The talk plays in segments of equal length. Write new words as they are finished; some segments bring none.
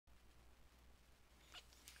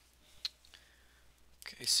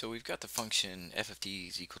Okay, so we've got the function f of t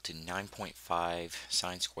is equal to 9.5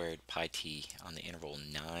 sine squared pi t on the interval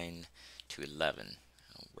 9 to 11.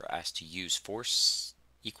 We're asked to use four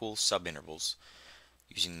equal subintervals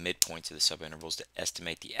using the midpoints of the subintervals to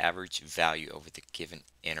estimate the average value over the given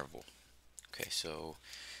interval. Okay, so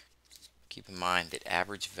keep in mind that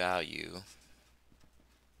average value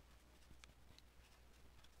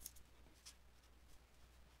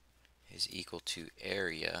is equal to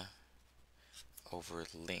area over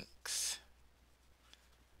length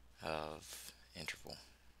of interval.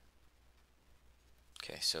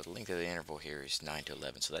 Okay, so the length of the interval here is 9 to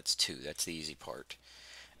 11, so that's 2. That's the easy part.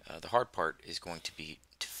 The hard part is going to be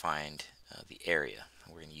to find the area.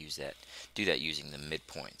 We're going to do that using the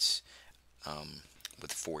midpoints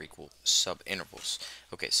with four equal subintervals.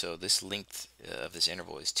 Okay, so this length of this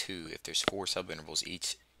interval is 2. If there's four subintervals,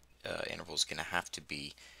 each interval is going to have to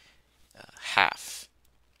be half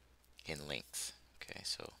in length. Okay,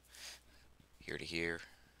 so here to here,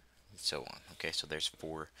 and so on. Okay, so there's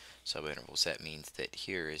four subintervals. That means that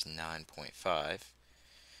here is 9.5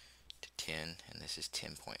 to 10, and this is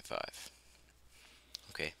 10.5.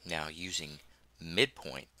 Okay, now using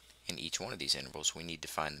midpoint in each one of these intervals, we need to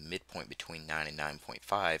find the midpoint between 9 and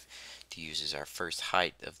 9.5 to use as our first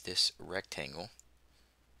height of this rectangle.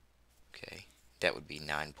 Okay, that would be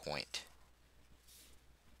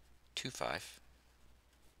 9.25.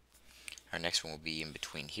 Our next one will be in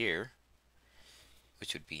between here,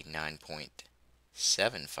 which would be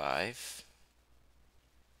 9.75.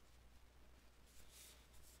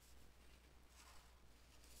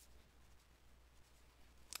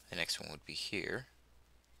 The next one would be here,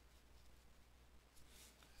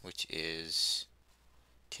 which is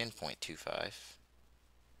 10.25.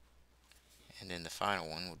 And then the final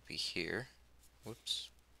one would be here, whoops,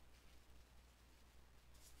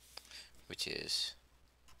 which is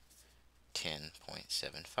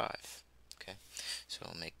 10.75. Okay, so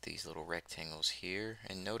I'll make these little rectangles here,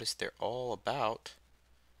 and notice they're all about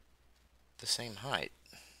the same height.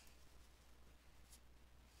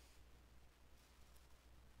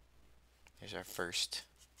 Here's our first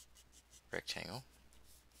rectangle.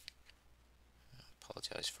 I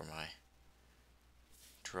apologize for my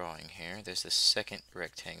drawing here. There's the second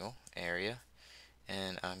rectangle area,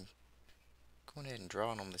 and I'm going ahead and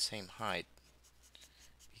drawing them the same height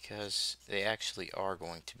because they actually are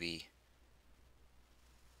going to be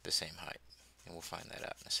the same height, and we'll find that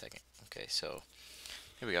out in a second. Okay, so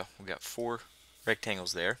here we go. We've got four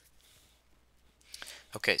rectangles there.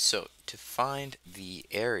 Okay, so to find the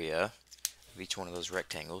area of each one of those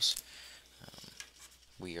rectangles,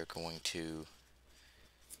 we are going to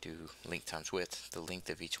do length times width. The length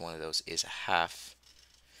of each one of those is a half.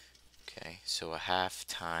 Okay, so a half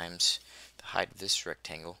times the height of this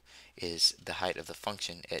rectangle is the height of the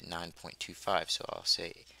function at 9.25. So I'll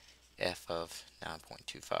say f of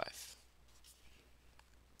 9.25.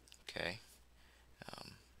 Okay,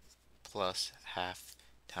 plus half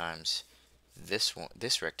times this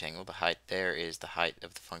rectangle. The height there is the height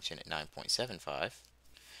of the function at 9.75.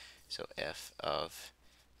 So f of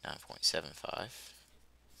 9.75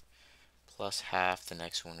 plus half. The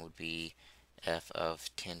next one would be f of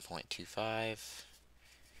 10.25,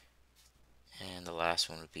 and the last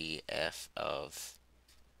one would be f of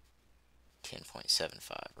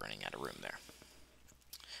 10.75. Running out of room there.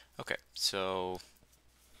 Okay, so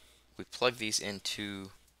we plug these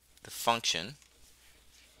into the function,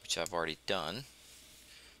 which I've already done.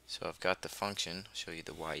 So I've got the function. I'll show you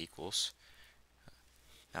the y equals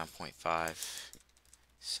 9.5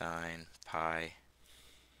 sine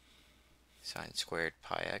squared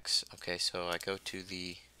pi x. Okay, so I go to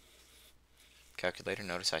the calculator.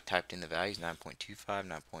 Notice I typed in the values 9.25,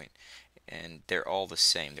 9 point, and they're all the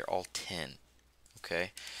same. They're all 10.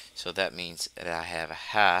 Okay, so that means that I have a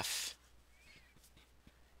half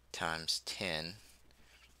times 10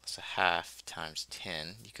 plus a half times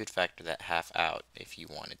 10. You could factor that half out if you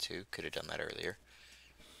wanted to. Could have done that earlier.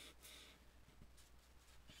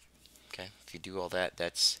 Okay, if you do all that,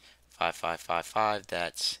 that's 5,555.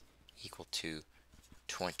 That's equal to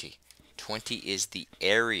 20. 20 is the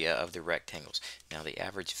area of the rectangles. Now the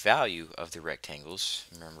average value of the rectangles,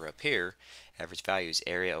 remember up here, average value is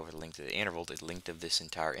area over the length of the interval. The length of this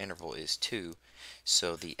entire interval is 2.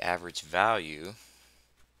 So the average value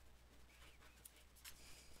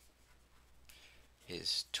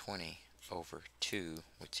is 20 over 2,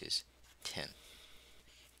 which is 10.